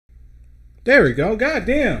There we go. God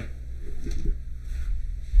damn.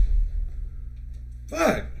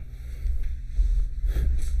 Fuck.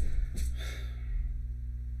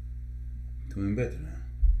 Doing better now.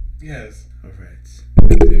 Yes. Alright.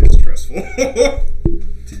 It's stressful.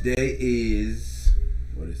 Today is...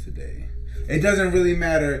 What is today? It doesn't really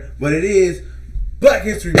matter, but it is Black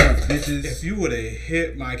History Month, bitches. If you would have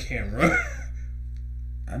hit my camera,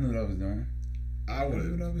 I knew what I was doing. I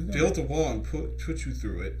would have built a wall and put you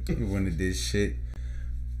through it. You wouldn't have did shit.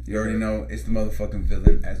 You already know it's the motherfucking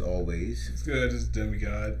villain, as always. It's good. It's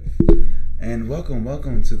demigod. And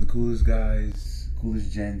welcome to the coolest guys,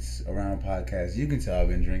 coolest gents around podcast. You can tell I've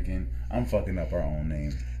been drinking. I'm fucking up our own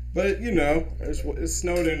name. But, you know, it's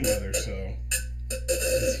snowed in weather, so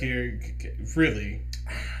it's here. Really.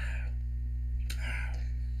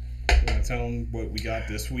 You want to tell them what we got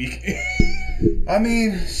this week? I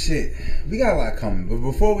mean, shit. We got a lot coming. But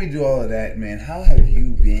before we do all of that, man, how have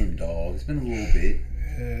you been, dog? It's been a little bit.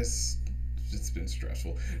 It's been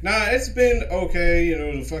stressful. Nah, it's been okay. You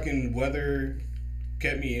know, the fucking weather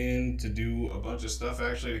kept me in to do a bunch of stuff,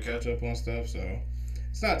 actually, to catch up on stuff, so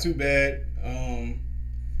it's not too bad.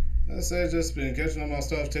 Like I said, just been catching up on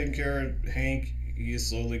stuff, taking care of Hank. He is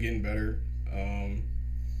slowly getting better.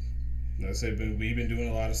 Like I said, we've been doing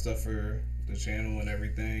a lot of stuff for the channel and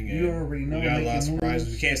everything. And you already know. We got a lot of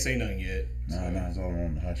surprises. We can't say nothing yet. Nah, it's all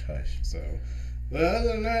on the hush hush. So, but other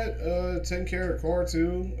than that, taking care of your car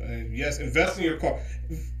too. And yes, invest in your car.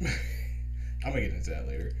 I'm gonna get into that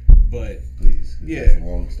later. But please, yeah, it's a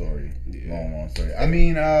long story. Yeah. Long story. I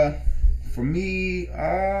mean, for me,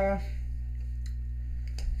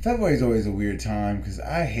 February's always a weird time because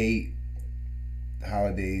I hate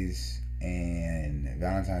holidays, and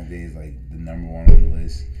Valentine's Day is like the number one on the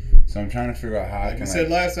list. So I'm trying to figure out how I can. Like I said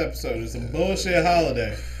last episode, it's a bullshit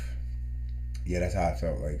holiday. Yeah, that's how I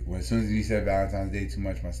felt. Like as soon as you said Valentine's Day too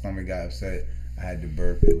much, my stomach got upset. I had to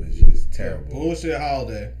burp. It was just terrible. Bullshit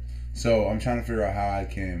holiday. So I'm trying to figure out how I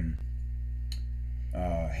can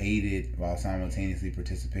hate it while simultaneously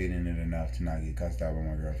participating in it enough to not get cussed out by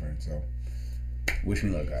my girlfriend. So wish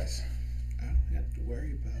me luck, guys. I don't have to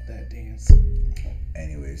worry about that dance.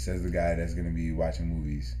 Anyway, says the guy that's gonna be watching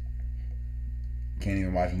movies. Can't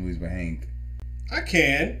even watch movies with Hank. I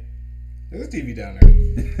can. There's a TV down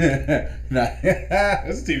there.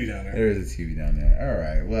 There's a TV down there. There is a TV down there. All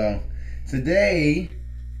right. Well, today,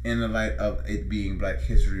 in the light of it being Black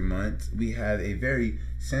History Month, we have a very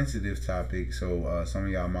sensitive topic. So, some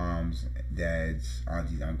of y'all moms, dads,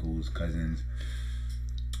 aunties, uncles, cousins,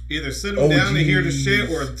 either sit them down to hear the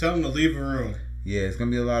shit or tell them to leave the room. Yeah, it's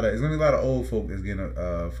gonna be a lot of old folk that's getting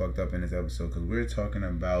fucked up in this episode because we're talking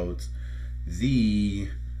about the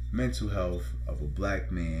mental health of a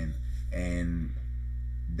black man, and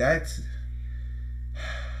that's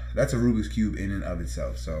a Rubik's Cube in and of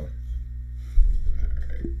itself. So,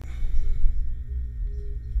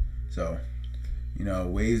 you know,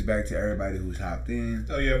 waves back to everybody who's hopped in.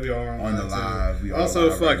 Oh yeah, we are on the live. We also,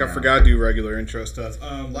 live right I now. forgot to do regular intro stuff.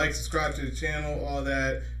 Like, subscribe to the channel, all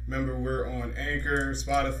that. Remember, we're on Anchor,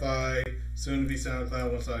 Spotify, soon to be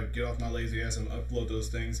SoundCloud. Once I get off my lazy ass and upload those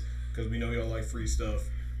things, because we know y'all like free stuff.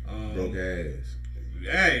 Broke ass.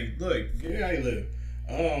 Hey, look, get how you live.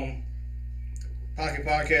 Pocket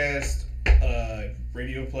Podcast,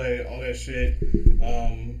 Radio Play, all that shit.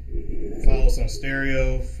 Follow us on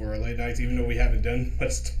Stereo for late nights, even though we haven't done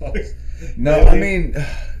much talk. No, I mean,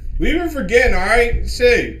 we've been forgetting, alright?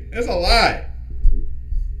 Shit, it's a lot.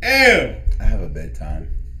 Damn. I have a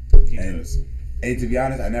bedtime. He does. And to be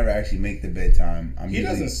honest, I never actually make the bedtime. He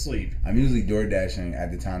doesn't sleep. I'm usually door dashing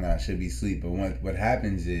at the time that I should be asleep. But what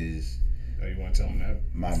happens is, Oh, you want to tell him that?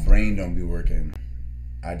 my brain don't be working.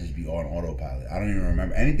 I just be on autopilot. I don't even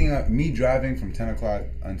remember anything. Me driving from 10 o'clock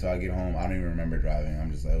until I get home, I don't even remember driving.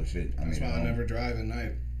 I'm just like, oh shit. That's why I never drive at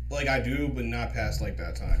night. Like, I do, but not past like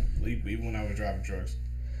that time. Even when I was driving trucks.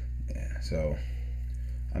 Yeah. So,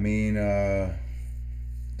 I mean,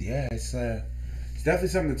 yeah, it's definitely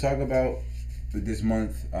something to talk about with this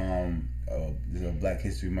month. This is Black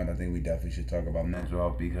History Month. I think we definitely should talk about mental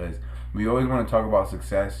health because we always want to talk about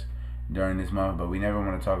success during this month, but we never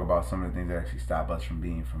want to talk about some of the things that actually stop us from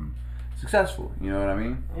being successful. You know what I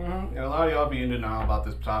mean? Mm-hmm. And a lot of y'all be in denial about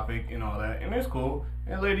this topic and all that, and it's cool.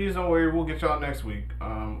 And ladies, don't worry, we'll get y'all next week.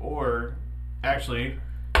 Or actually,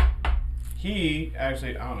 I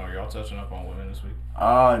don't know, y'all touching up on women this week?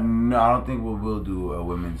 No, I don't think we'll do a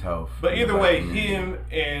women's health. But either way, him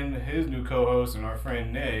and his new co-host and our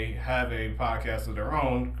friend Nay have a podcast of their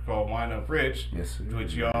own called Wine Up Rich. Yes, sir.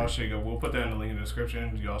 Which y'all should go. We'll put that in the link in the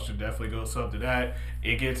description. Y'all should definitely go sub to that.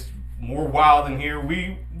 It gets more wild in here.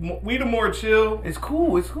 We the more chill. It's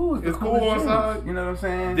cool. It's cool. It's cool on side. You know what I'm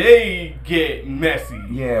saying? They get messy.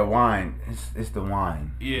 Yeah, wine. It's the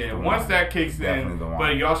wine. Yeah, once that kicks in, the wine.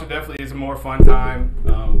 but y'all should definitely. It's a more fun time.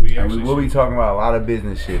 We'll be talking about a lot of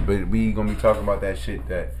business shit, but we gonna be talking about that shit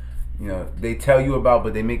that they tell you about,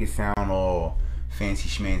 but they make it sound all fancy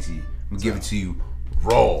schmancy. We give it to you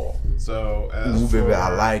raw. So ooh, baby, I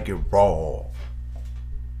like it raw.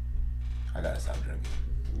 I gotta stop drinking.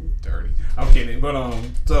 Dirty. I'm kidding, but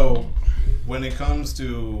so when it comes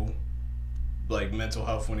to like mental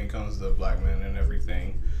health, when it comes to black men and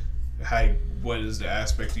everything, what is the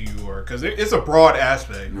aspect of you, or because it's a broad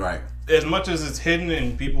aspect, right? As much as it's hidden,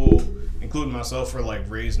 and people, including myself, are like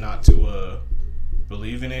raised not to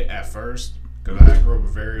believe in it at first. Because I grew up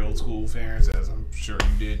with very old school parents, as I'm sure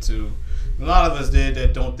you did too. A lot of us did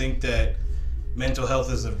that don't think that mental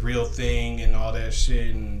health is a real thing and all that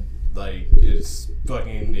shit, and like it's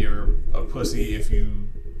fucking you're a pussy if you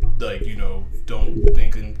don't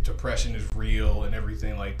think depression is real and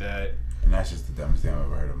everything like that. And that's just the dumbest thing I've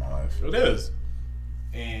ever heard in my life. It is.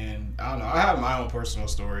 And I don't know, I have my own personal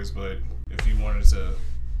stories, but if you wanted to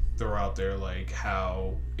throw out there like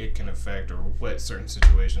how it can affect or what certain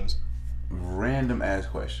situations. Random ass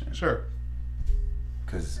question. Sure.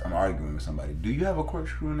 Because I'm arguing with somebody. Do you have a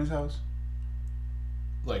corkscrew in this house?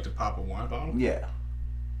 Like to pop a wine bottle? Yeah.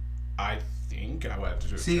 I think I would have to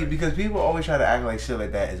do it. See, because people always try to act like shit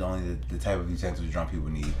like that is only the type of utensils drunk people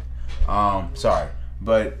need. Sorry.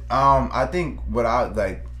 But I think what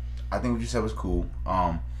you said was cool.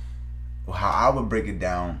 How I would break it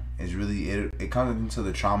down is really it comes into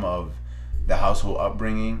the trauma of the household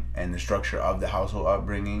upbringing and the structure of the household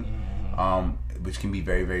upbringing, which can be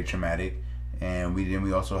very, very traumatic. And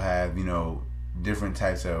we also have different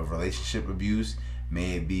types of relationship abuse.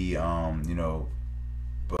 May it be a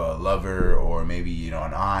lover, or maybe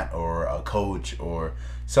an aunt or a coach or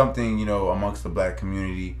something amongst the black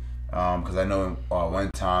community. Because I know one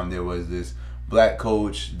time there was this black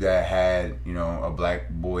coach that had a black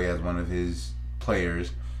boy as one of his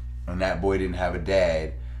players, and that boy didn't have a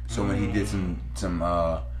dad. So when he did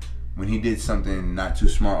when he did something not too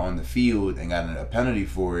smart on the field and got a penalty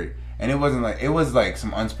for it, and it was like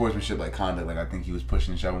some unsportsmanship like conduct, like I think he was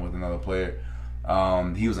pushing and shoving with another player.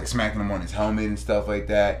 He was like smacking him on his helmet and stuff like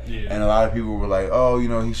that. Yeah. And a lot of people were like, oh,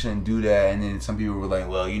 he shouldn't do that. And then some people were like,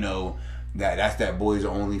 well, that's that boy's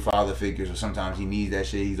only father figure, so sometimes he needs that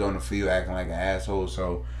shit. He's on the field acting like an asshole.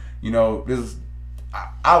 So,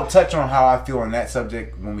 I'll touch on how I feel on that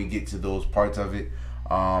subject when we get to those parts of it.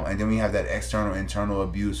 And then we have that external, internal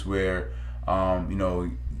abuse where,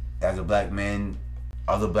 as a black man,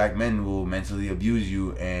 other black men will mentally abuse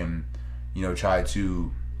you and, try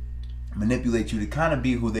to manipulate you to kind of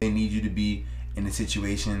be who they need you to be in a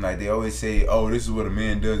situation. Like they always say, oh, this is what a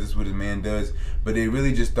man does, this is what a man does, but they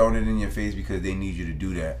really just throwing it in your face because they need you to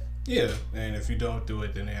do that. Yeah, and if you don't do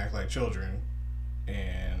it, then they act like children.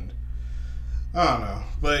 And I don't know,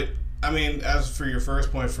 but I mean, as for your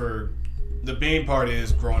first point, for the main part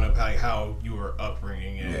is growing up, like how you were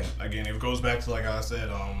upbringing, and again, it goes back to like I said,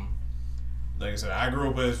 I grew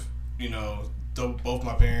up with both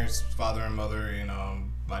my parents, father and mother, and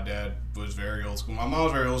my dad was very old school. My mom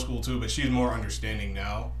was very old school too, but she's more understanding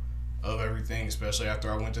now of everything, especially after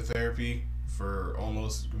I went to therapy for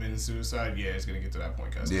almost committing suicide. Yeah, it's gonna get to that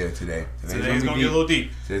point, guys. Yeah, today's gonna get a little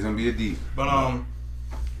deep. Today's gonna be a deep.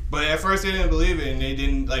 But at first they didn't believe it, and they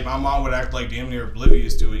didn't, like, my mom would act like damn near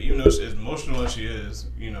oblivious to it, even though as emotional as she is,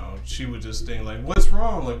 she would just think like, what's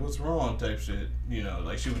wrong type shit,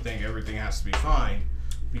 like she would think everything has to be fine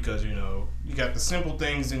because you got the simple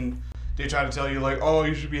things, and they try to tell you like, oh,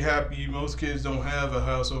 you should be happy, most kids don't have a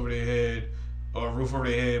house over their head or a roof over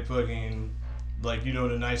their head, fucking like the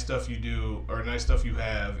nice stuff you do or nice stuff you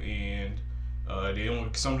have, and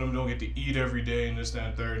some of them don't get to eat every day and this, that,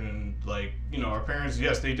 and third, and like our parents,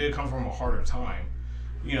 yes, they did come from a harder time,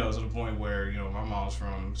 to the point where my mom's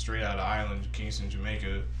from straight out of the island, Kingston,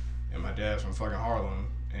 Jamaica, and my dad's from fucking Harlem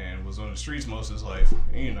and was on the streets most of his life.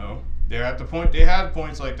 They're at the point, they had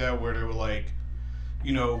points like that where they were like, I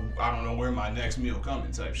don't know where my next meal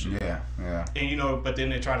coming type shit. Yeah. And but then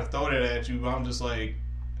they try to throw that at you, but I'm just like,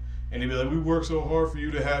 and they be like, we work so hard for you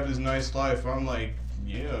to have this nice life. I'm like,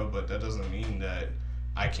 yeah, but that doesn't mean that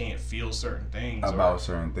I can't feel certain things about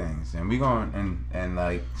certain things. And we going and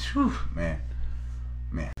like, whew, man.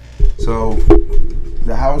 So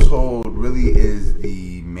the household really is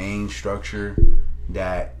the main structure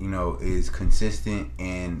that is consistent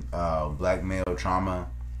in black male trauma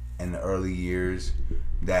in the early years.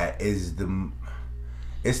 That is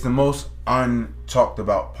it's the most untalked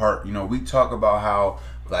about part. You know, we talk about how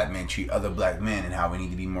black men treat other black men and how we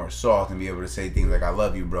need to be more soft and be able to say things like "I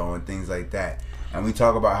love you, bro" and things like that. And we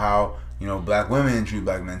talk about how, you know, black women treat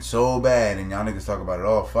black men so bad, and y'all niggas talk about it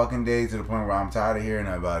all fucking day to the point where I'm tired of hearing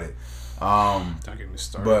about it. Don't get me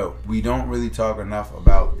started. But we don't really talk enough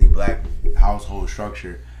about the black household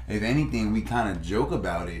structure. If anything, we kind of joke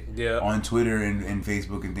about it on Twitter and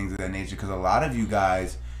Facebook and things of that nature, because a lot of you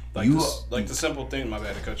guys, the simple thing. My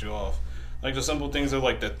bad to cut you off. Like the simple things are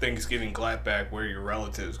like the Thanksgiving clapback where your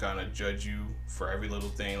relatives kind of judge you for every little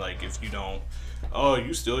thing. Like if you don't, oh,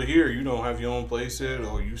 you still here, you don't have your own place yet,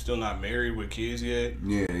 or you still not married with kids yet.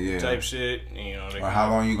 Yeah. Type shit. You know. Or how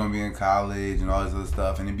long you gonna be in college and all this other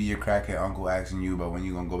stuff, and it be your crackhead uncle asking you about when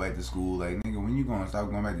you gonna go back to school. Like, nigga, when you gonna stop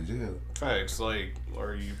going back to jail? Facts. Like,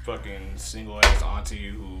 or you fucking single ass auntie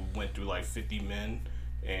who went through like 50 men.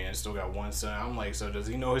 And still got one son. I'm like, so does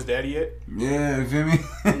he know his daddy yet? Yeah, you feel me?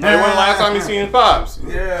 Like, when the last time he seen his pops?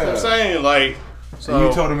 Yeah. I'm saying, like, so. And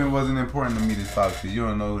you told him it wasn't important to meet his pops because you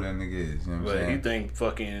don't know who that nigga is. You know what I'm saying? He think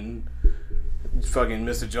fucking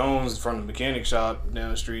Mr. Jones from the mechanic shop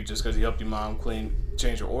down the street just because he helped your mom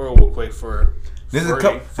change her oil real quick for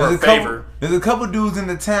a favor. There's a couple dudes in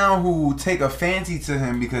the town who take a fancy to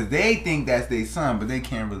him because they think that's their son, but they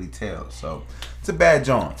can't really tell. So it's a bad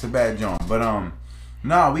joint. But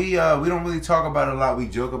no, we don't really talk about it a lot. We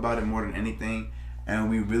joke about it more than anything, and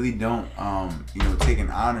we really don't take an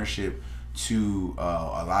ownership to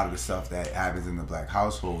a lot of the stuff that happens in the black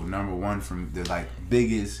household. Number one, from the like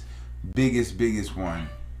biggest one.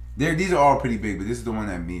 These are all pretty big, but this is the one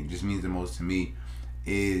that means the most to me,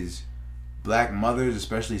 is black mothers,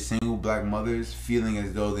 especially single black mothers, feeling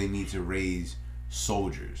as though they need to raise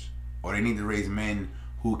soldiers or they need to raise men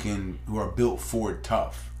who are built for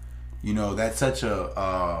tough. You know, that's such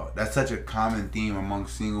a common theme among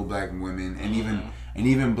single black women and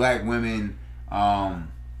even black women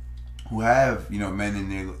who have, you know, men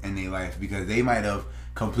in their life, because they might have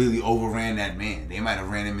completely overran that man. They might have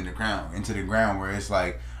ran him into the ground where it's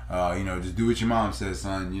like, just do what your mom says,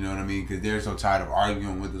 son. You know what I mean? Because they're so tired of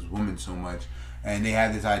arguing with this woman so much, and they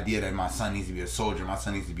have this idea that my son needs to be a soldier, my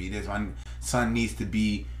son needs to be this, my son needs to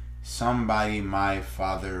be somebody my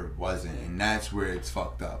father wasn't, and that's where it's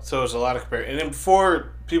fucked up. So it's a lot of comparison. And then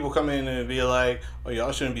before people come in and be like, "Oh,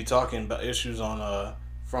 y'all shouldn't be talking about issues on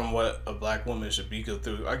from what a black woman should be go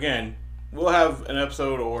through." Again, we'll have an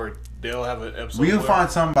episode, or they'll have an episode. We'll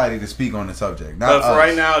find somebody to speak on the subject. But for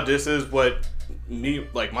right now, this is what me,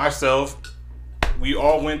 like myself, we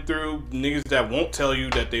all went through. Niggas that won't tell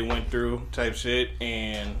you that they went through type shit,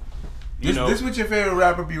 and this is what your favorite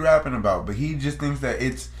rapper be rapping about, but he just thinks that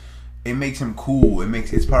it makes him cool.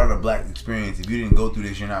 It's part of the black experience. If you didn't go through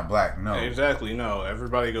this, you're not black. No. Exactly. No.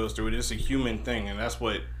 Everybody goes through it. It's a human thing, and that's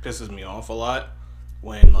what pisses me off a lot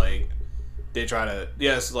when like they try to.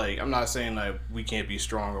 Yes, like I'm not saying that we can't be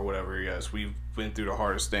strong or whatever. Yes, we've been through the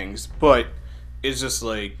hardest things, but it's just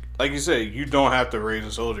like you said, you don't have to raise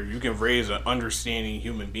a soldier. You can raise an understanding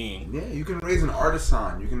human being. Yeah, you can raise an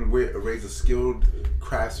artisan. You can raise a skilled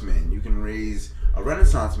craftsman. You can raise a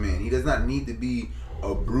Renaissance man. He does not need to be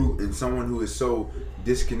a brute and someone who is so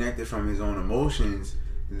disconnected from his own emotions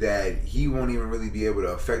that he won't even really be able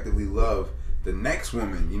to effectively love the next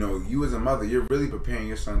woman. You know, you as a mother, you're really preparing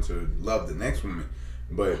your son to love the next woman.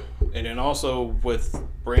 But and then also with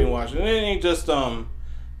brainwashing, it ain't just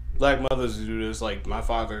black mothers who do this. Like my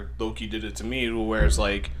father low-key did it to me, where it's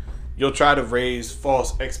like you'll try to raise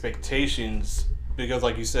false expectations because,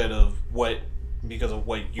 like you said, because of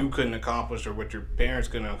what you couldn't accomplish or what your parents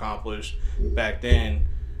couldn't accomplish back then,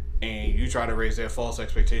 and you try to raise that false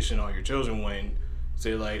expectation on your children when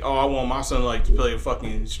say like, oh, I want my son like to play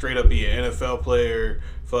fucking straight up be an NFL player,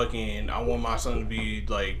 fucking I want my son to be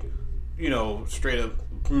like, you know, straight up.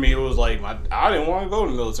 For me, it was like I didn't want to go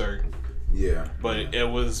to the military. Yeah. But it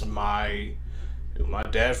was my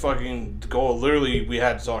dad fucking goal. Literally, we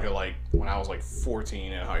had to talk at like when I was like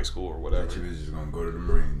 14 in high school or whatever. That you was just gonna go to the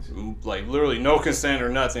Marines. Like literally no consent or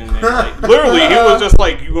nothing. And like literally he was just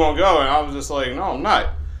like, you gonna go? And I was just like, no, I'm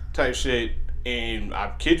not. Type shit. And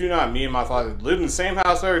I kid you not, me and my father lived in the same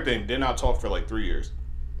house, everything. Did not talk for like 3 years.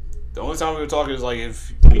 The only time we would talk is like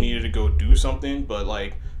if we needed to go do something, but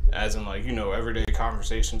like as in like, you know, everyday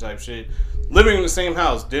conversation type shit. Living in the same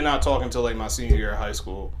house, did not talk until like my senior year of high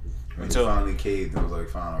school. Until finally caved and was like,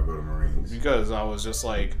 fine, I'll go to Marines. Because I was just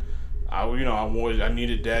like, I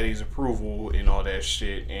needed daddy's approval and all that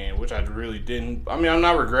shit, and which I really didn't. I mean, I'm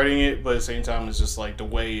not regretting it, but at the same time, it's just like the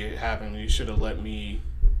way it happened. He should have let me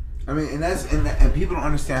I mean, and people don't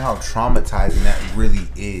understand how traumatizing that really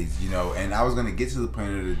is, you know. And I was gonna get to the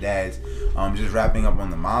point of the dads, just wrapping up on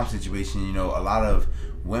the mom situation. You know, a lot of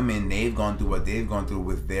women, they've gone through what they've gone through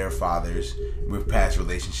with their fathers, with past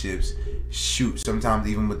relationships. Shoot, sometimes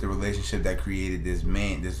even with the relationship that created this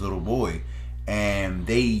man, this little boy, and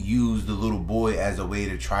they use the little boy as a way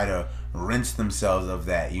to try to rinse themselves of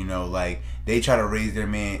that. You know, like they try to raise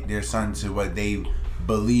their son to what they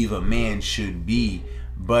believe a man should be.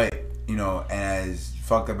 But, you know, as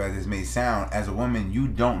fucked up as this may sound, as a woman, you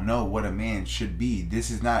don't know what a man should be.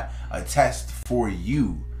 This is not a test for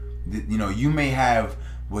you. You know, you may have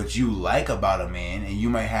what you like about a man, and you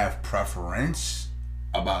might have preference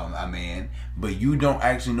about a man, but you don't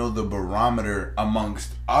actually know the barometer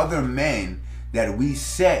amongst other men that we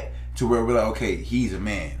set to where we're like, okay, he's a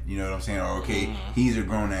man. You know what I'm saying? Or, okay, he's a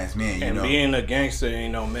grown-ass man. You and know? Being a gangster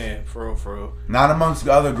ain't no man, for real, for real. Not amongst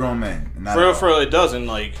other grown men. For real, it doesn't.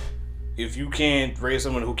 Like, if you can't raise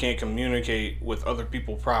someone who can't communicate with other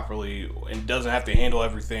people properly and doesn't have to handle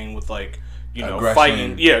everything with, like, you know, aggression.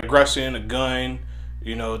 Fighting. Yeah, aggression, a gun,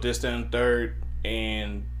 you know, this, that, and third.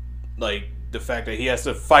 And, like, the fact that he has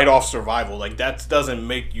to fight off survival, like, that doesn't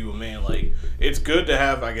make you a man. Like, it's good to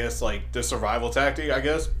have, I guess, like, the survival tactic, I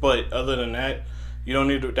guess, but other than that, you don't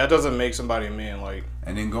need to, that doesn't make somebody a man. Like,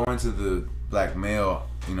 and then going to the black male,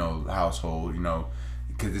 you know, household, you know,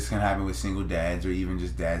 because this can happen with single dads or even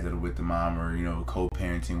just dads that are with the mom or, you know,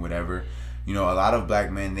 co-parenting, whatever. You know, a lot of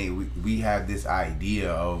black men, we have this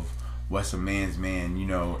idea of what's a man's man. You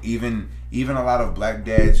know, even a lot of black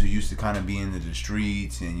dads who used to kind of be into the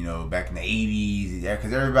streets and, you know, back in the 80s, yeah,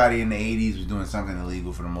 because everybody in the 80s was doing something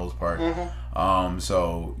illegal for the most part.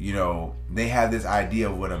 So, you know, they have this idea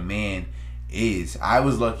of what a man is. I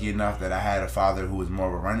was lucky enough that I had a father who was more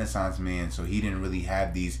of a Renaissance man, so he didn't really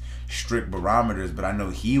have these strict barometers, but I know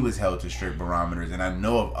he was held to strict barometers, and I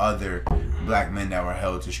know of other black men that were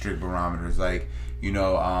held to strict barometers. Like, you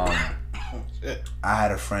know, I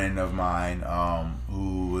had a friend of mine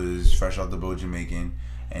who was fresh off the boat Jamaican,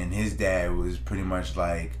 and his dad was pretty much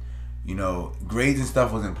like, you know, grades and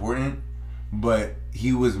stuff was important, but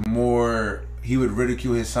he would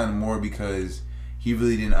ridicule his son more because he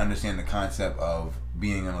really didn't understand the concept of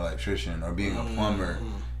being an electrician or being a plumber.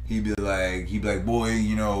 He'd be like, boy,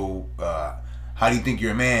 you know, how do you think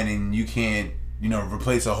you're a man and you can't, you know,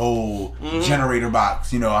 replace a whole generator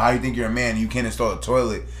box? You know, how do you think you're a man and you can't install a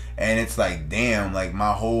toilet? And it's like, damn, like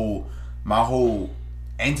my whole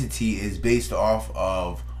entity is based off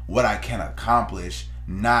of what I can accomplish,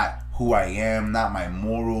 not who I am, not my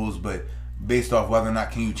morals, but based off whether or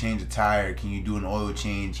not can you change a tire, can you do an oil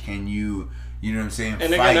change, can you know what I'm saying?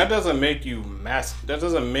 And again, that doesn't make you that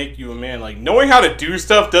doesn't make you a man. Like, knowing how to do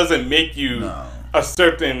stuff doesn't make you a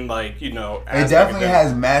certain, like, you know, it definitely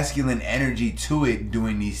has masculine energy to it,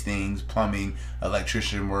 doing these things, plumbing,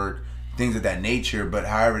 electrician work, things of that nature. But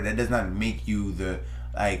however, that does not make you the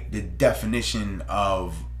definition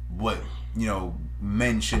of what, you know,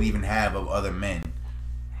 men should even have of other men.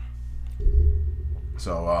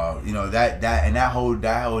 So you know, that whole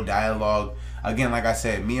dialogue, again, like I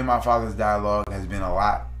said, me and my father's dialogue has been a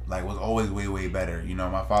lot, like, was always way better. You know,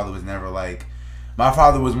 my father was never like, my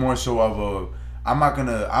father was more so of a, I'm not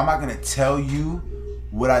gonna tell you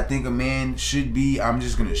what I think a man should be, I'm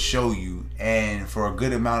just gonna show you. And for a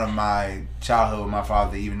good amount of my childhood with my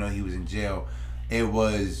father, even though he was in jail, it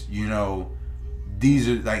was, you know, these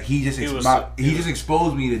are like, he just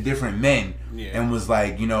exposed me to different men, and was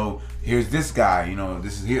like, you know, here's this guy, you know,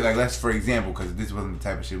 this is here, like, let's, for example, because this wasn't the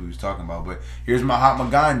type of shit we was talking about, but here's Mahatma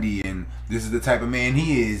Gandhi, and this is the type of man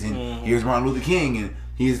he is, and here's Martin Luther King, and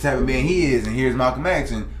here's the type of man he is, and here's Malcolm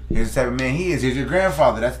X, and here's the type of man he is, here's your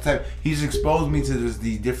grandfather, that's the type. He's exposed me to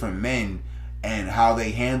these different men and how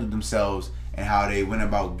they handled themselves and how they went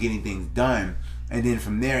about getting things done, and then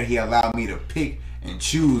from there he allowed me to pick and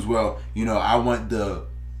choose. Well, you know, I want the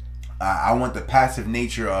passive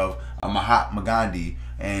nature of a Mahatma Gandhi,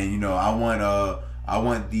 and, you know, I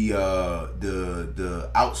want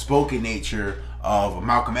the outspoken nature of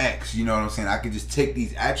Malcolm X. You know what I'm saying? I could just take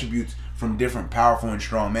these attributes from different powerful and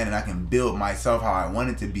strong men, and I can build myself how I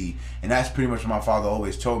want it to be. And that's pretty much what my father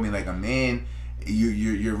always told me. Like, a man,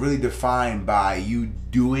 you're really defined by you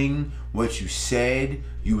doing what you said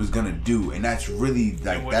you was gonna do, and that's really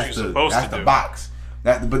like that's the box.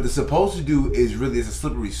 But the supposed to do is really, it's a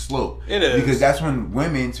slippery slope. It is. Because that's when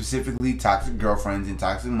women, specifically toxic girlfriends and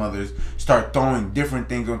toxic mothers, start throwing different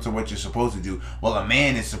things onto what you're supposed to do. Well, a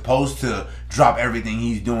man is supposed to drop everything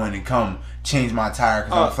he's doing and come change my tire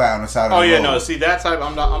because I'm flat on the side of the road. Oh yeah, no. See, that type.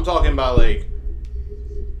 I'm talking about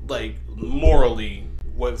like morally,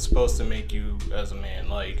 what's supposed to make you as a man.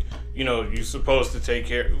 Like, you know, you're supposed to take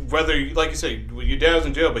care. Whether, like you say, your dad was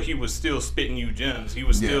in jail, but he was still spitting you gems. He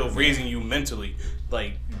was still raising you mentally,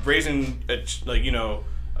 like raising like, you know,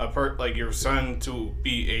 like your son to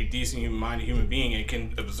be a decent-minded human being and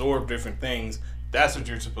can absorb different things. That's what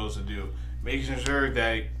you're supposed to do. Making sure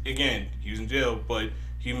that, again, he was in jail, but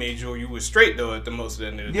he made sure you were straight though at the most of the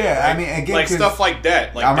end of the day. Yeah, right? I mean, again, like stuff like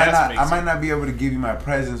that. Like I might not be able to give you my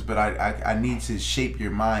presence, but I need to shape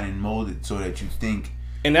your mind and mold it so that you think.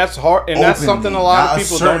 And that's hard. And openly, that's something a lot of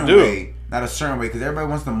people don't do. Not a certain way, because everybody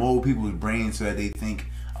wants to mold people's brains so that they think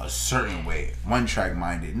a certain way, one track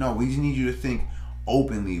minded. No, we just need you to think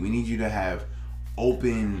openly. We need you to have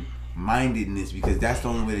open mindedness, because that's the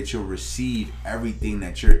only way that you'll receive everything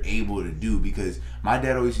that you're able to do. Because my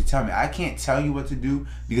dad always used to tell me, I can't tell you what to do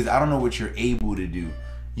because I don't know what you're able to do.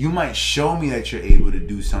 You might show me that you're able to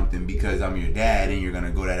do something because I'm your dad and you're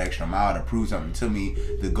gonna go that extra mile to prove something to me,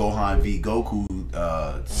 the Gohan v Goku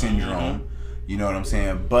syndrome. You know what I'm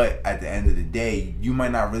saying? But at the end of the day, you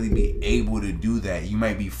might not really be able to do that. You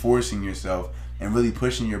might be forcing yourself and really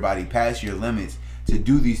pushing your body past your limits to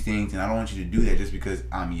do these things, and I don't want you to do that just because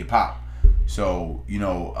I'm your pop. So, you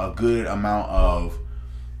know, a good amount of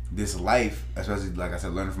this life, especially, like I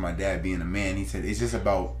said, learning from my dad, being a man, he said, it's just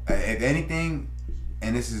about, if anything,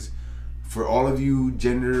 and this is for all of you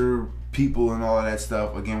gender people and all of that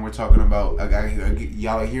stuff, again, we're talking about,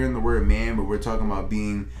 y'all are hearing the word man, but we're talking about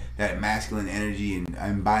being that masculine energy and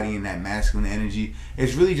embodying that masculine energy.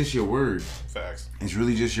 It's really just your word. Facts. It's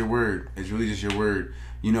really just your word. It's really just your word.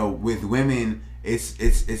 You know, with women,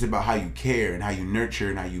 it's about how you care and how you nurture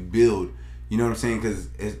and how you build. You know what I'm saying? Because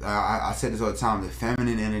I said this all the time. The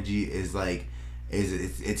feminine energy is like,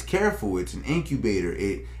 it's careful. It's an incubator.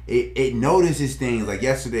 It notices things. Like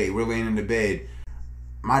yesterday, we're laying in the bed.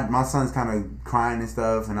 My son's kind of crying and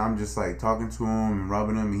stuff, and I'm just like talking to him and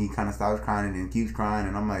rubbing him, and he kind of stops crying and then keeps crying,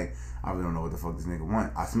 and I'm like, I really don't know what the fuck this nigga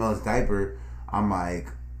want. I smell his diaper. I'm like,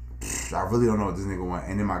 I really don't know what this nigga want.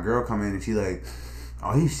 And then my girl come in and she like,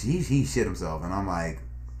 oh, he shit himself, and I'm like,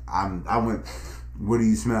 I went, what are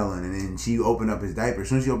you smelling? And then she opened up his diaper. As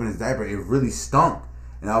soon as she opened his diaper, it really stunk.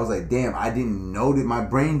 And I was like, damn, I didn't know that. My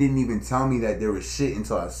brain didn't even tell me that there was shit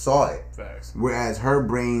until I saw it. Facts. Whereas her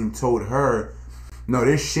brain told her, no,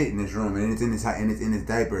 there's shit in this room, and it's in his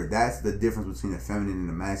diaper. That's the difference between the feminine and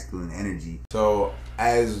the masculine energy. So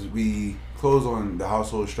as we close on the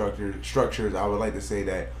household structures, I would like to say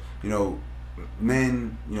that, you know,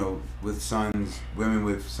 men, you know, with sons, women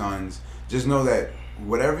with sons, just know that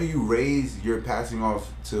whatever you raise, you're passing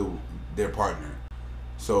off to their partner.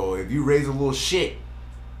 So if you raise a little shit,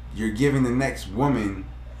 you're giving the next woman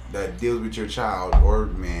that deals with your child, or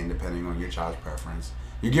man, depending on your child's preference,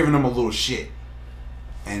 you're giving them a little shit.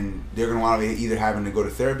 And they're going to want to either having to go to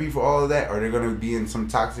therapy for all of that, or they're going to be in some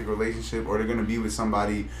toxic relationship, or they're going to be with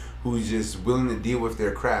somebody who's just willing to deal with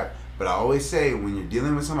their crap. But I always say, when you're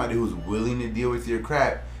dealing with somebody who's willing to deal with your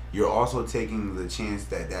crap, you're also taking the chance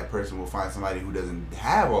that that person will find somebody who doesn't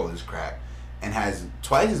have all this crap and has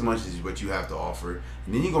twice as much as what you have to offer.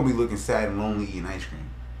 And then you're going to be looking sad and lonely eating ice cream.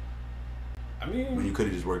 I mean, when you could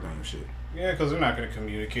have just worked on your shit. Yeah, because they're not going to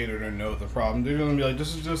communicate or know the problem. They're going to be like,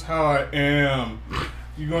 this is just how I am.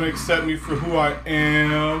 You're going to accept me for who I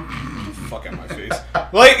am. Fuck out my face.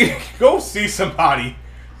 Like, go see somebody.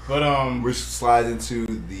 But, which slides into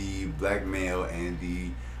the black male and the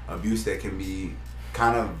abuse that can be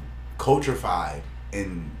kind of culturified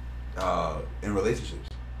in relationships.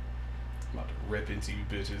 I'm about to rip into you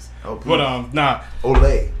bitches. Oh, please. But, nah.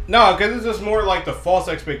 Olay. No, because it's just more like the false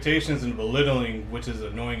expectations and belittling, which is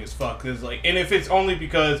annoying as fuck. Cause like, and if it's only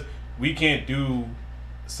because we can't do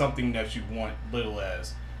something that you want little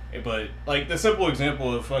as. But, like, the simple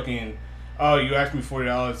example of fucking, oh, you asked me $40,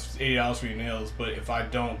 $80 for your nails, but if I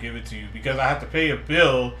don't give it to you because I have to pay a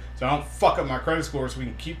bill so I don't fuck up my credit score so we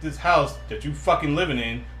can keep this house that you fucking living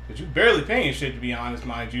in, that you barely paying shit, to be honest,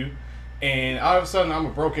 mind you, and all of a sudden I'm a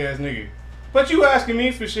broke-ass nigga. But you asking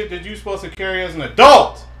me for shit that you supposed to carry as an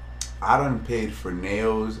adult. I done paid for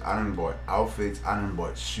nails, I done bought outfits, I done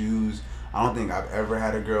bought shoes. I don't think I've ever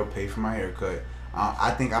had a girl pay for my haircut.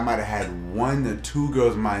 I think I might have had 1 to 2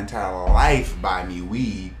 girls my entire life buy me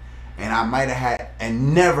weed, and I might have had,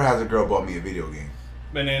 and never has a girl bought me a video game.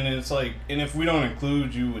 And then it's like, and if we don't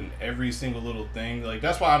include you in every single little thing, like,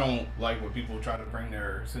 that's why I don't like when people try to bring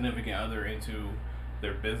their significant other into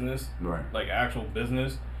their business, right? Like actual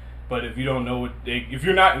business. But if you don't know what if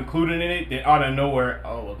you're not included in it, then out of nowhere,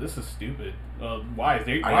 oh well, this is stupid. Why are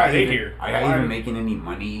they here? Are y'all even making any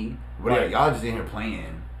money? What are y'all just in here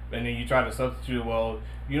playing? and then you try to substitute, well,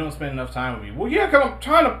 you don't spend enough time with me. Well, yeah, because I'm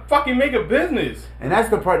trying to fucking make a business. And that's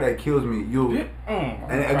the part that kills me. And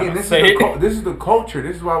again, this is the culture.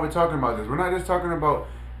 This is why we're talking about this. We're not just talking about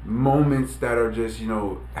moments that are just,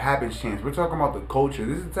 happen chance. We're talking about the culture.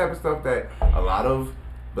 This is the type of stuff that a lot of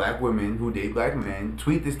black women who date black men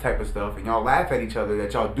tweet this type of stuff, and y'all laugh at each other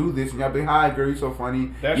that y'all do this, and y'all be, hi girl, you so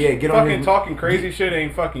funny. Get on his, talking crazy shit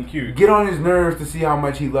ain't fucking cute. Get on his nerves to see how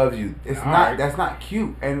much he loves you. That's not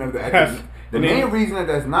cute. And the main reason that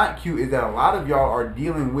that's not cute is that a lot of y'all are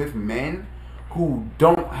dealing with men who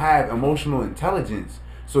don't have emotional intelligence.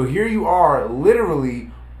 So here you are literally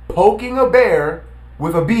poking a bear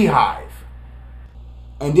with a beehive.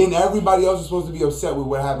 And then everybody else is supposed to be upset with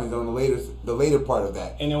what happens on the later part of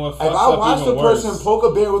that. And then what if I watch the person poke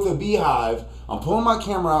a bear with a beehive, I'm pulling my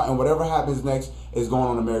camera out, and whatever happens next is going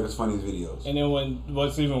on America's Funniest Videos. And then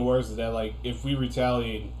what's even worse is that, like, if we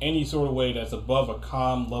retaliate in any sort of way that's above a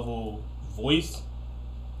calm level voice,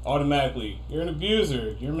 automatically you're an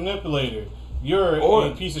abuser, you're a manipulator, you're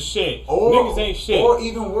a piece of shit. Niggas ain't shit. Or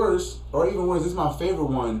even worse, this is my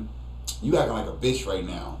favorite one. You acting like a bitch right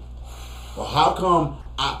now. Well, how come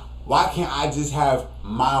why can't I just have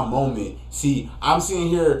my moment? See, I'm sitting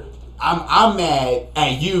here, I'm mad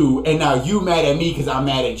at you, and now you mad at me because I'm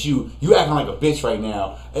mad at you. You acting like a bitch right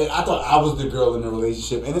now. And I thought I was the girl in the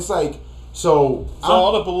relationship. And it's like, so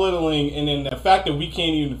all the belittling, and then the fact that we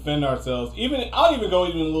can't even defend ourselves. I'll even go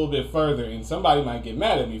even a little bit further, and somebody might get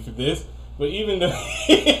mad at me for this, but even though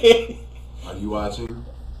are you watching?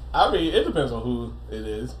 I mean, it depends on who it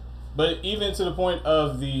is. But even to the point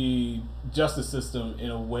of the justice system in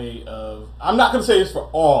a way of... I'm not going to say this for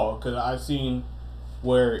all, because I've seen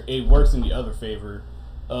where it works in the other favor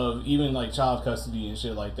of even like child custody and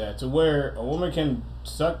shit like that, to where a woman can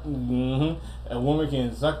suck the man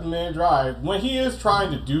dry when he is trying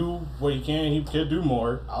to do what he can. He could do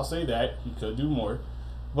more. I'll say that. He could do more.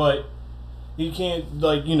 But he can't,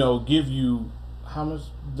 give you how much,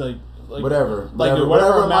 whatever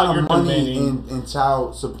amount of money in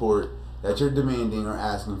child support that you're demanding or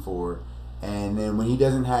asking for, and then when he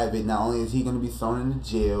doesn't have it, not only is he going to be thrown into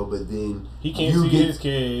jail, but then he can't see his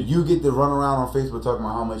kid. You get to run around on Facebook talking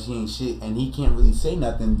about how much he ain't shit, and he can't really say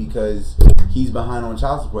nothing because he's behind on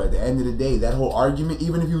child support. At the end of the day, that whole argument,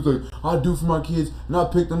 even if he was like, I'll do for my kids, and I'll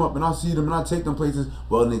pick them up, and I'll see them, and I'll take them places.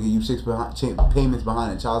 Well, nigga, you 6 payments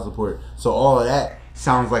behind in child support, so all of that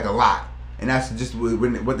sounds like a lot. And that's just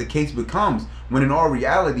what the case becomes. When in all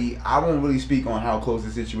reality, I won't really speak on how close the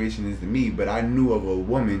situation is to me, but I knew of a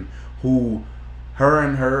woman who, her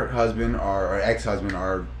and her husband or ex-husband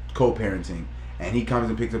are co-parenting. And he comes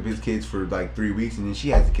and picks up his kids for like 3 weeks, and then she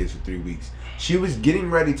has the kids for 3 weeks. She was getting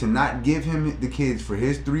ready to not give him the kids for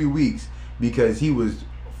his 3 weeks because he was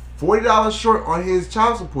 $40 short on his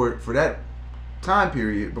child support for that time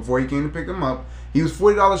period before he came to pick them up. He was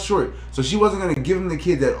 $40 short, so she wasn't going to give him the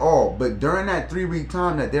kids at all. But during that 3 week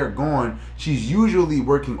time that they're gone, she's usually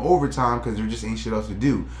working overtime because there just ain't shit else to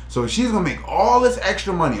do. So she's going to make all this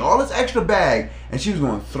extra money, all this extra bag, and she was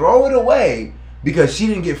going to throw it away because she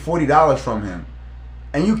didn't get $40 from him.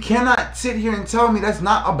 And you cannot sit here and tell me that's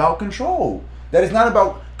not about control. That is not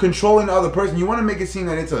about controlling the other person. You want to make it seem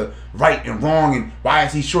that it's a right and wrong and why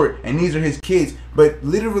is he short and these are his kids. But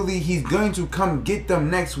literally he's going to come get them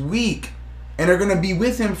next week. And they're going to be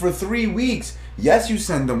with him for 3 weeks. Yes, you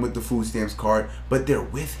send them with the food stamps card, but they're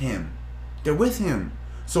with him. They're with him.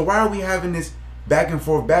 So why are we having this back and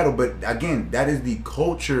forth battle? But again, that is the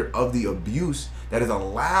culture of the abuse that is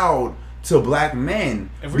allowed to black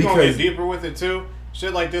men. If we're going to get deeper with it too,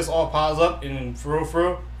 shit like this all piles up, and for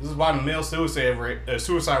real, this is why the male suicide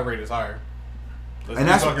rate is higher. And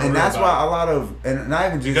that's why a lot of, and not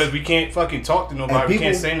even just because we can't fucking talk to nobody, we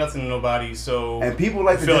can't say nothing to nobody, so and people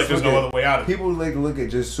like to feel like there's no other way out of it. People like to look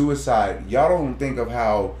at just suicide. Y'all don't think of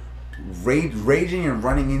how raging and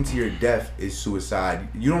running into your death is suicide.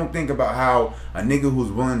 You don't think about how a nigga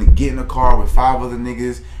who's willing to get in a car with 5 other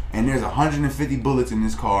niggas and there's 150 bullets in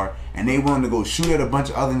this car and they willing to go shoot at a bunch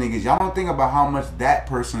of other niggas. Y'all don't think about how much that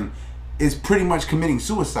person is pretty much committing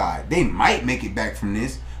suicide. They might make it back from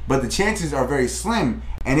this, but the chances are very slim,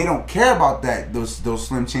 and they don't care about those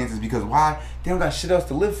slim chances because why? They don't got shit else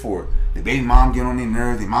to live for. The baby mom get on their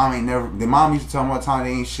nerves. Their mom used to tell them all the time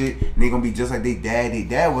they ain't shit, and they gonna be just like they dad. Their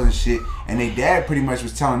dad wasn't shit, and their dad pretty much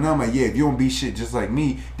was telling them like, yeah, if you don't be shit just like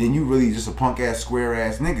me, then you really just a punk ass square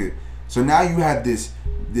ass nigga. So now you have this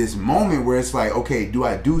moment where it's like, okay, do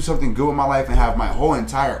I do something good with my life and have my whole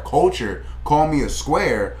entire culture call me a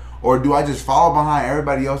square? Or do I just follow behind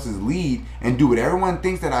everybody else's lead and do what everyone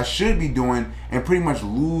thinks that I should be doing and pretty much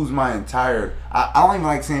lose my entire... I don't even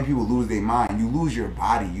like saying people lose their mind. You lose your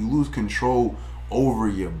body. You lose control over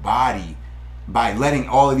your body by letting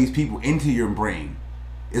all of these people into your brain.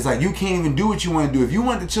 It's like you can't even do what you want to do. If you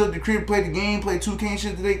want to chill at the crib, play the game, play 2K and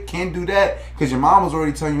shit today, can't do that because your mom was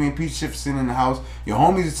already telling you ain't piece of shit for sitting in the house. Your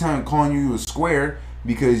homies are calling you a square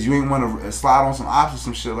because you ain't want to slide on some ops or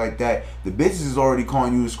some shit like that. The bitches is already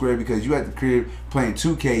calling you a square because you at the crib playing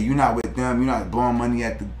 2K. You not with them. You're not blowing money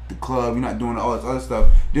at the club. You're not doing all this other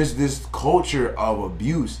stuff. There's this culture of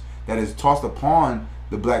abuse that is tossed upon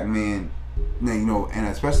the black man, you know, and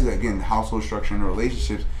especially again the household structure and the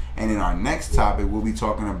relationships. And in our next topic, we'll be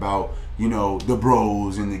talking about, you know, the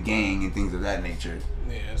bros and the gang and things of that nature.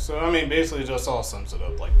 Yeah, so I mean, basically, just all sums it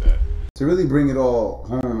up like that. To really bring it all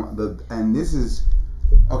home, and this is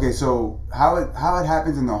okay. So how it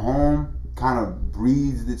happens in the home kind of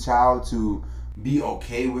breeds the child to be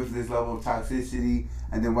okay with this level of toxicity,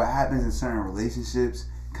 and then what happens in certain relationships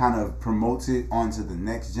kind of promotes it onto the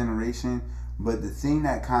next generation. But the thing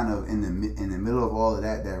that kind of in the middle of all of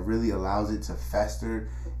that really allows it to fester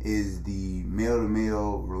is the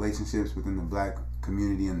male-to-male relationships within the black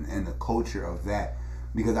community and the culture of that.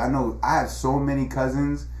 Because I know I have so many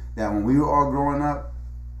cousins that when we were all growing up,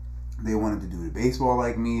 they wanted to do the baseball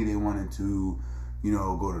like me. They wanted to, you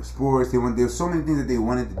know, go to sports. There's so many things that they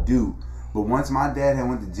wanted to do. But once my dad had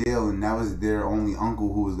went to jail and that was their only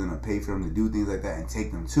uncle who was going to pay for them to do things like that and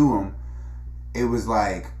take them to him, it was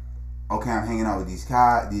like, okay, I'm hanging out with these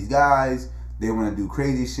guys. They want to do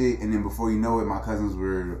crazy shit, and then before you know it, my cousins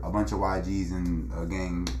were a bunch of YGs and a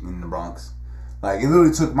gang in the Bronx. Like, it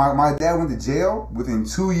literally took my dad went to jail. Within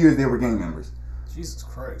 2 years, they were gang members. Jesus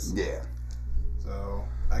Christ. Yeah. So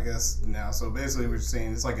I guess now, so basically, we're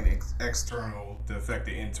saying it's like an external to affect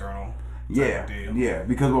the internal. Yeah, yeah.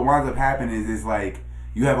 Because what winds up happening is like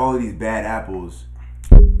you have all of these bad apples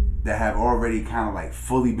that have already kind of like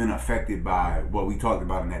fully been affected by what we talked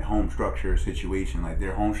about in that home structure situation. Like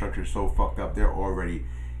their home structure is so fucked up, they're already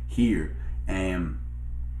here, and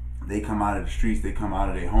they come out of the streets, they come out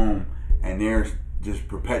of their home, and they're just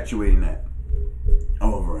perpetuating that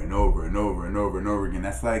over and over and over and over and over again.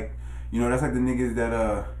 That's like, you know, that's like the niggas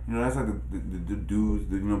that you know, that's like the dudes,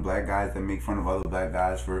 the, you know, black guys that make fun of other black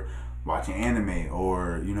guys for watching anime,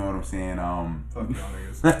 or you know what I'm saying? Fuck y'all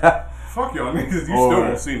niggas. Fuck y'all niggas. You still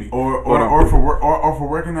don't see me. Or for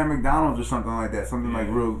working at McDonald's or something like that. Something like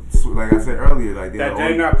real, like I said earlier, like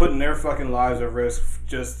they're not putting their fucking lives at risk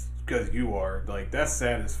just because you are. Like, that's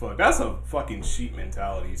sad as fuck. That's a fucking sheep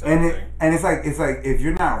mentality. And it's like if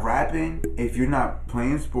you're not rapping, if you're not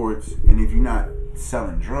playing sports, and if you're not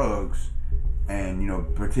selling drugs, and you know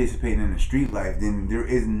participating in the street life, then there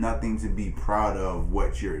is nothing to be proud of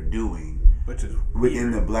what you're doing. Which is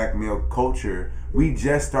within the black male culture. We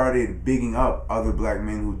just started bigging up other black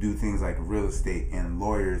men who do things like real estate and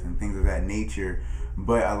lawyers and things of that nature.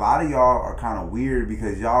 But a lot of y'all are kind of weird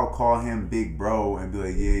because y'all call him big bro and be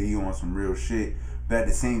like, yeah, he on some real shit. But at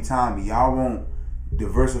the same time, y'all won't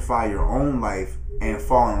diversify your own life and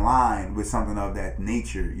fall in line with something of that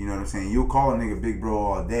nature. You know what I'm saying? You'll call a nigga big bro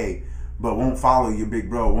all day, but won't follow your big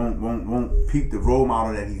bro, won't peep the role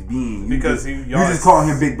model that he's being. You just call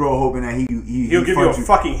him big bro, hoping that he'll give you a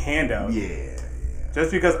fucking handout. Yeah.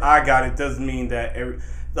 Just because I got it doesn't mean that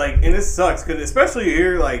and this sucks because especially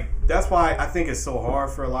here, like that's why I think it's so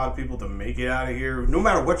hard for a lot of people to make it out of here, no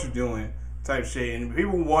matter what you're doing, type shit. And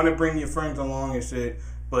people want to bring your friends along and shit,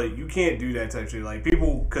 but you can't do that type shit. Like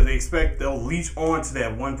people, because they expect they'll leech on to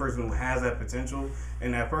that one person who has that potential,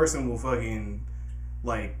 and that person will fucking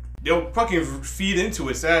like. They'll fucking feed into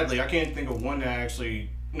it, sadly. I can't think of one that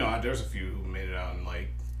actually... No, there's a few who made it out and, like,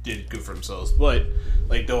 did good for themselves. But,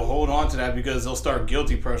 like, they'll hold on to that because they'll start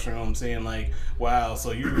guilty pressuring them, saying, like, wow,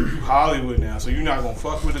 so you Hollywood now, so you're not going to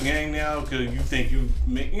fuck with the gang now because you think you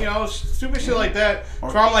make... You know, stupid shit like that. So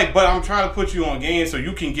I'm like, but I'm trying to put you on game so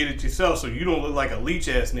you can get it yourself so you don't look like a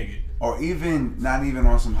leech-ass nigga. Or even, not even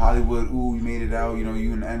on some Hollywood, ooh, you made it out, you know,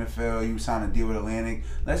 you in the NFL, you signed a deal with Atlantic.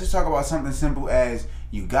 Let's just talk about something simple as...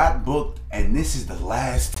 You got booked, and this is the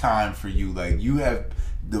last time for you. Like, you have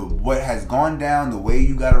what has gone down, the way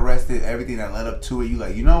you got arrested, everything that led up to it. You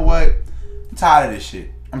like, you know what? I'm tired of this shit.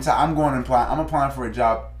 I'm applying for a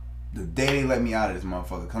job the day they let me out of this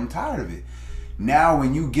motherfucker. 'Cause I'm tired of it. Now,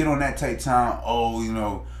 when you get on that type time, oh, you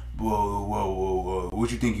know, whoa,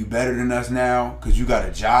 what you think you better than us now? Because you got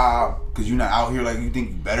a job? Because you're not out here like you think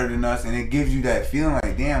you better than us? And it gives you that feeling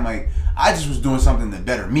like, damn, like, I just was doing something to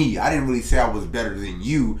better me. I didn't really say I was better than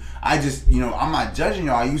you. I just, you know, I'm not judging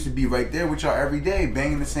y'all. I used to be right there with y'all every day,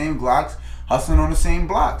 banging the same blocks, hustling on the same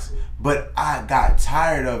blocks. But I got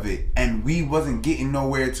tired of it, and we wasn't getting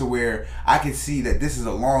nowhere to where I could see that this is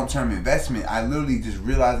a long-term investment. I literally just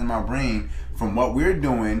realized in my brain, from what we're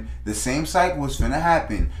doing, the same cycle was finna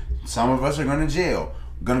happen. Some of us are gonna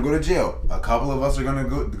go to jail. A couple of us are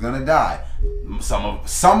gonna die. Some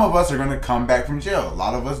of us are gonna come back from jail. A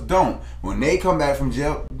lot of us don't. When they come back from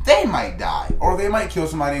jail, they might die, or they might kill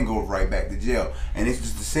somebody and go right back to jail. And it's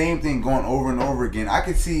just the same thing going over and over again. I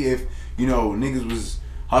could see if niggas was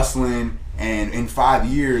hustling, and in 5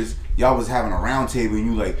 years y'all was having a round table and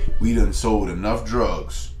you like, we done sold enough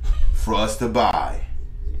drugs for us to buy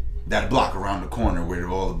that block around the corner where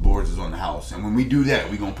all the boards is on the house. And when we do that,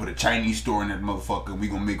 we gonna put a Chinese store in that motherfucker, and we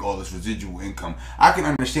gonna make all this residual income. I can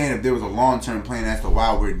understand if there was a long-term plan as to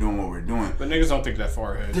why we're doing what we're doing. But niggas don't think that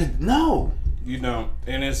far ahead. No.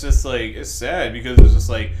 And it's just like, it's sad because it's just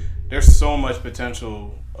like, there's so much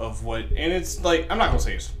potential of what, and it's like, I'm not gonna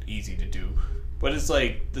say it's easy to do, but it's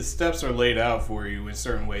like the steps are laid out for you in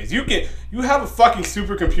certain ways. You have a fucking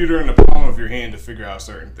supercomputer in the palm of your hand to figure out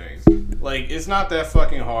certain things. Like, it's not that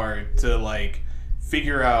fucking hard to like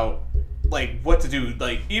figure out like what to do.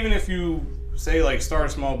 Like, even if you say like start a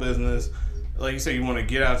small business, like you say you want to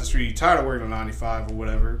get out the street, you're tired of working on 95 or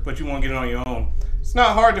whatever, but you want to get it on your own. It's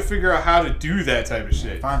not hard to figure out how to do that type of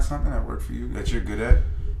shit. Find something that works for you, that you're good at.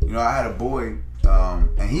 I had a boy,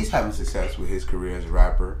 and he's having success with his career as a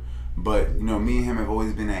rapper. But, me and him have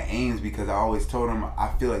always been at Ames because I always told him,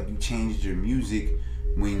 I feel like you changed your music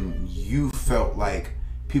when you felt like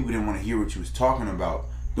people didn't want to hear what you was talking about.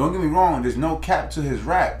 Don't get me wrong, there's no cap to his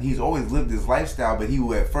rap. He's always lived this lifestyle, but he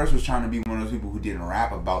at first was trying to be one of those people who didn't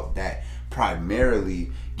rap about that primarily,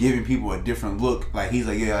 giving people a different look. Like, he's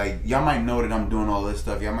like, yeah, like, y'all might know that I'm doing all this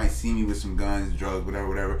stuff. Y'all might see me with some guns, drugs,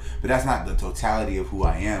 whatever. But that's not the totality of who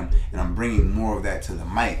I am, and I'm bringing more of that to the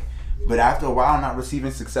mic. But after a while, not receiving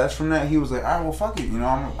success from that, he was like, all right, well, fuck it.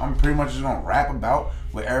 I'm pretty much just going to rap about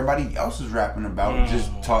what everybody else is rapping about. Just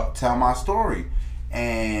tell my story.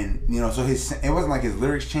 And, so it wasn't like his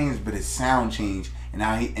lyrics changed, but his sound changed. And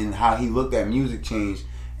how he looked at music changed.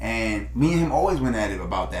 And me and him always went at it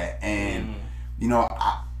about that. And,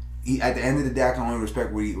 at the end of the day, I can only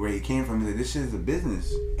respect where he came from. He's like, this shit is a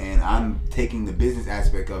business. And I'm taking the business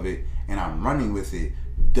aspect of it, and I'm running with it.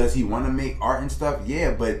 Does he want to make art and stuff?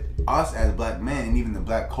 Yeah, but us as black men and even the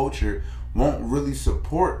black culture won't really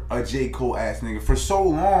support a J. Cole ass nigga. For so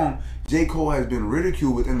long, J. Cole has been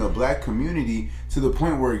ridiculed within the black community to the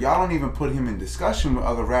point where y'all don't even put him in discussion with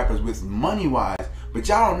other rappers with money wise. But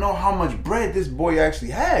y'all don't know how much bread this boy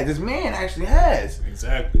actually has. This man actually has.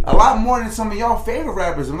 Exactly. A lot more than some of y'all favorite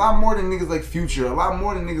rappers. A lot more than niggas like Future. A lot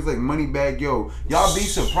more than niggas like Moneybagg Yo. Y'all be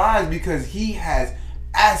surprised because he has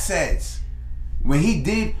assets. When he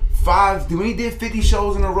did 50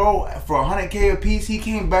 shows in a row for $100K a piece, he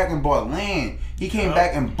came back and bought land. He came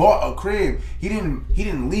back and bought a crib. He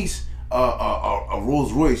didn't lease a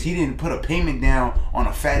Rolls Royce. He didn't put a payment down on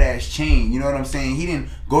a fat ass chain. You know what I'm saying? He didn't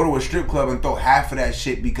go to a strip club and throw half of that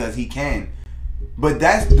shit because he can. But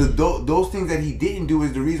that's those things that he didn't do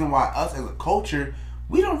is the reason why us as a culture,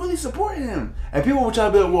 we don't really support him. And people will try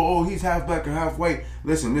to be like, well, oh, he's half black and half white.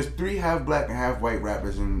 Listen, there's 3 half black and half white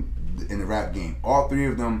rappers in the rap game. All 3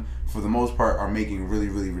 of them, for the most part, are making really,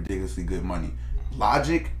 really ridiculously good money.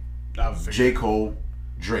 Logic, J. Cole,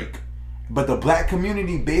 Drake. But the black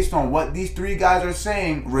community, based on what these 3 guys are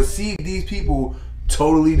saying, receive these people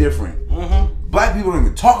totally different. Black people don't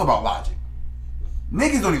even talk about Logic.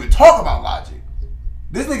 Niggas don't even talk about Logic.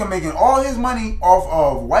 This nigga making all his money off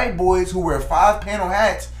of white boys who wear 5-panel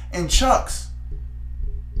hats and Chucks.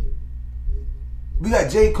 We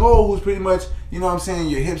got J. Cole, who's pretty much, you know what I'm saying,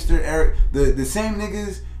 your hipster Eric. The same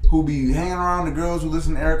niggas who be hanging around the girls who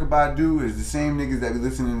listen to Erykah Badu is the same niggas that be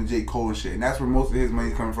listening to J. Cole and shit. And that's where most of his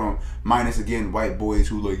money's coming from, minus, again, white boys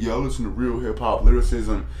who like, yeah, I listen to real hip-hop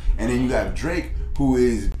lyricism. And then you got Drake, who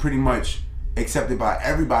is pretty much accepted by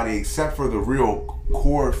everybody except for the real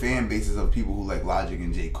core fan bases of people who like Logic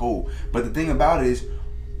and J. Cole. But the thing about it is,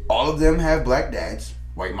 all of them have black dads,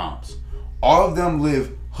 white moms. All of them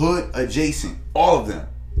live hood adjacent. All of them.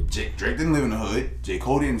 Drake didn't live in the hood. J.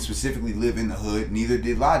 Cole didn't specifically live in the hood. Neither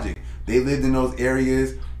did Logic. They lived in those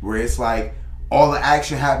areas where it's like all the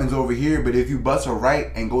action happens over here, but if you bust a right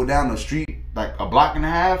and go down the street like a block and a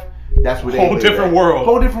half, that's where they Whole different world.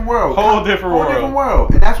 Whole different world. Whole different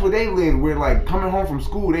world. And that's where they live. Where like coming home from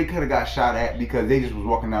school, they could have got shot at because they just was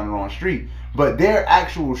walking down the wrong street. But their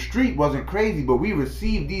actual street wasn't crazy. But we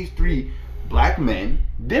received these 3 black men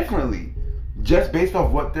differently, just based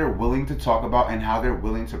off what they're willing to talk about and how they're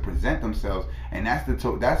willing to present themselves. And that's the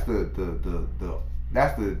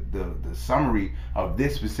summary of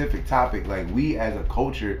this specific topic. Like, we as a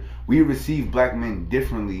culture, we receive black men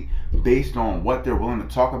differently based on what they're willing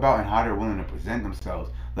to talk about and how they're willing to present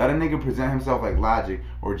themselves. Let a nigga present himself like Logic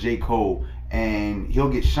or J. Cole and he'll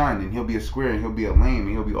get shunned, and he'll be a square, and he'll be a lame,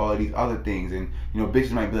 and he'll be all of these other things. And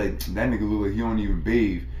bitches might be like, that nigga look like he don't even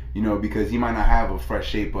bathe, because he might not have a fresh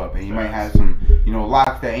shape up, and he might have some,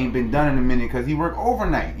 locks that ain't been done in a minute because he worked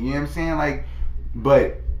overnight. You know what I'm saying? Like,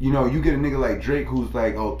 but you get a nigga like Drake who's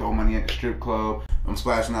like, oh, throw money at the strip club, I'm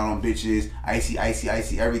splashing out on bitches,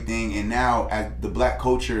 icy everything, and now as the black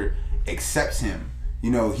culture accepts him,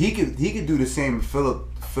 he could do the same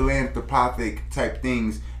philanthropic type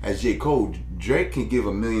things as J. Cole. Drake can give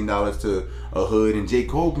 $1 million to a hood, and J.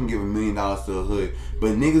 Cole can give $1 million to a hood,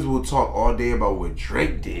 but niggas will talk all day about what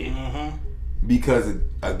Drake did. Because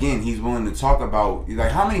again, he's willing to talk about,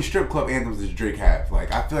 like, how many strip club anthems does Drake have?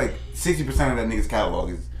 Like, I feel like 60% of that nigga's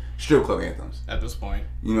catalog is strip club anthems at this point.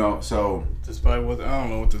 So despite what, I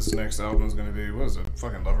don't know what this next album is gonna be. What is it?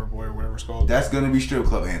 Fucking Loverboy or whatever it's called. That's gonna be strip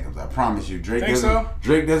club anthems. I promise you. Drake does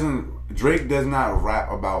not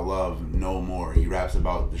rap about love no more. He raps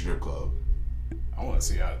about the strip club. I want to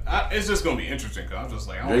see how it's just gonna be interesting. Cause I'm just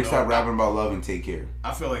like, I don't Drake know. Stop rapping about love and Take Care.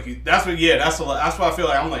 I feel like that's what I feel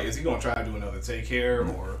like. I'm like, is he gonna try to do another Take Care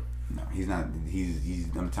or? No, he's not. He's.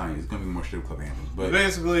 I'm telling you, it's gonna be more strip club anthems. But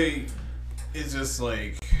basically, it's just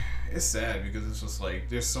like, it's sad because it's just like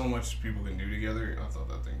there's so much people can do together. I thought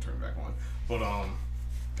that thing turned back on, but I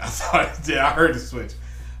thought it did. I heard the switch,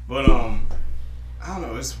 but I don't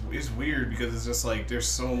know. It's weird because it's just like there's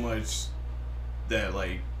so much that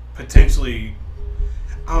like potentially.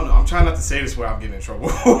 I don't know. I'm trying not to say this where I'm getting in trouble.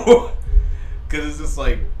 Because it's just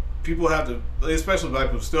like, people have to, especially black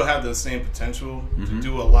people, still have the same potential to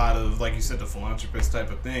do a lot of, like you said, the philanthropist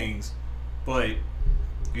type of things. But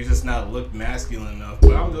you're just not looked masculine enough.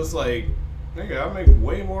 But I'm just like, nigga, I make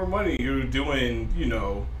way more money. You're doing,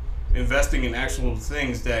 investing in actual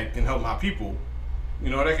things that can help my people.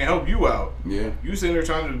 That can help you out. Yeah. You sitting there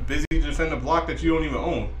trying to busy defend a block that you don't even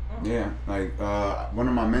own. Yeah, like one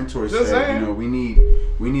of my mentors said, we need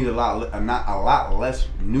a lot less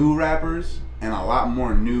new rappers and a lot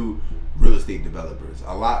more new real estate developers,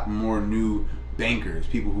 a lot more new bankers,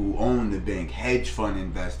 people who own the bank, hedge fund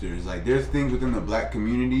investors. Like, there's things within the black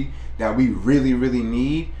community that we really, really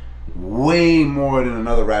need way more than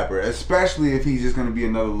another rapper, especially if he's just gonna be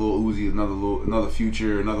another Lil Uzi, another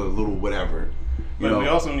Future, another little whatever. But we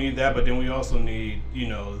also need that. But then we also need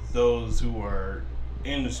those who are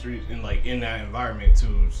in the street and like in that environment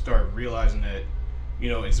to start realizing that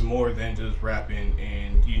it's more than just rapping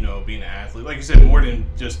and being an athlete, like you said, more than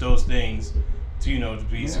just those things to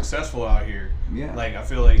be successful out here. Like, I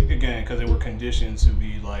feel like, again, because they were conditioned to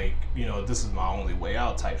be like, this is my only way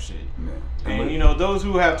out type shit. And those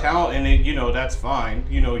who have talent and it, that's fine,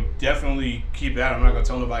 definitely keep at it. I'm not gonna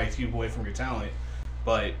tell nobody to keep away from your talent,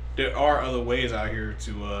 but there are other ways out here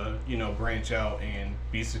to branch out and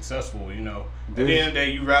be successful. At the end of the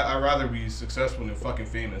day, I'd rather be successful than fucking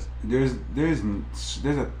famous. There's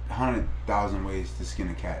 100,000 ways to skin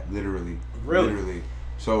a cat, literally. Literally.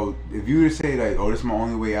 So if you were to say like, oh, this is my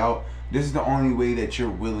only way out, this is the only way that you're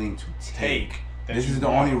willing to take. This is the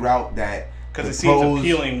only route that, because it seems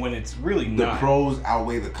appealing when it's really not. The pros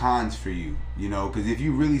outweigh the cons for you. Because if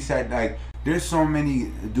you really sat, like, there's so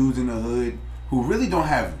many dudes in the hood who really don't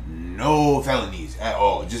have no felonies at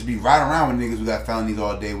all. Just be riding around with niggas who got felonies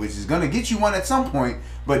all day, which is gonna get you one at some point,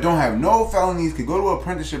 but don't have no felonies, could go to an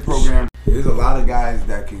apprenticeship program. There's a lot of guys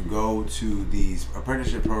that can go to these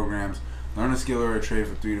apprenticeship programs, learn a skill or a trade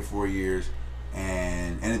for 3 to 4 years,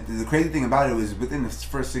 and the crazy thing about it is within the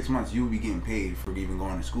first 6 months you will be getting paid for even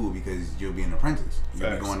going to school because you'll be an apprentice.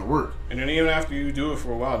 You'll be going to work. And then even after you do it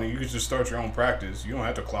for a while, then you can just start your own practice. You don't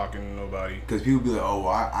have to clock in nobody. Because people be like, oh,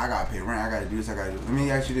 well, I got to pay rent, I got to do this, I got to do this. Let me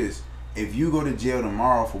ask you this. If you go to jail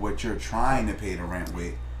tomorrow for what you're trying to pay the rent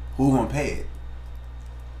with, who's going to pay it?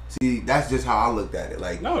 See, that's just how I looked at it.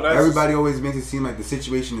 Like, everybody always makes it seem like the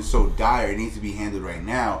situation is so dire, it needs to be handled right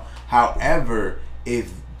now. However,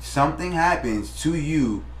 if something happens to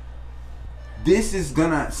you,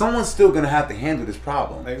 someone's still gonna have to handle this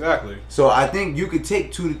problem. Exactly. So I think you could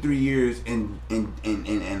take 2 to 3 years and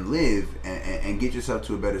live and get yourself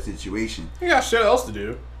to a better situation. You got shit else to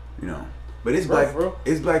do. But it's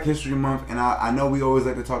Black History Month, and I know we always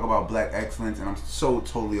like to talk about black excellence, and I'm so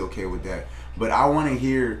totally okay with that. But I want to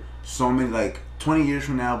hear so many, like 20 years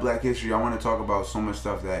from now, Black History, I want to talk about so much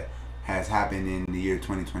stuff that has happened in the year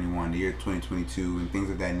 2021, the year 2022, and things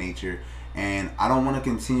of that nature. And I don't want to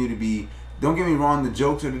continue to be, don't get me wrong, the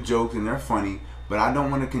jokes are the jokes and they're funny, but I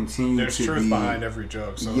don't want to continue There's to be... There's truth behind every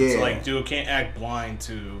joke. So it's like, dude, can't act blind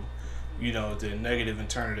to, the negative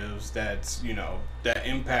alternatives that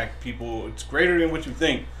impact people. It's greater than what you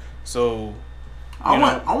think. So, I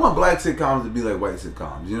want black sitcoms to be like white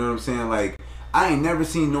sitcoms. You know what I'm saying? Like, I ain't never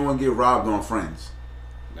seen no one get robbed on Friends.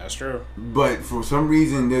 That's true. But for some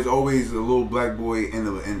reason, there's always a little black boy in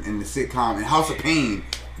the sitcom. And House of Pain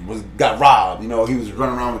got robbed. You know, he was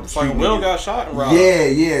running around with the street. Like Will got shot and robbed. Yeah,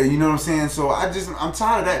 you know what I'm saying. So I'm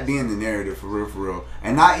tired of that being the narrative for real,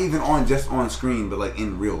 and not even just on screen, but like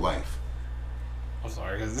in real life. I'm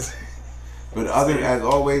sorry, cause. But as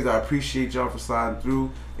always, I appreciate y'all for sliding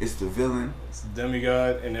through. It's the villain. It's the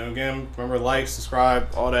demigod. And then again, remember, like, subscribe,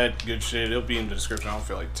 all that good shit. It'll be in the description. I don't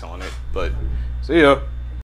feel like telling it. But see ya.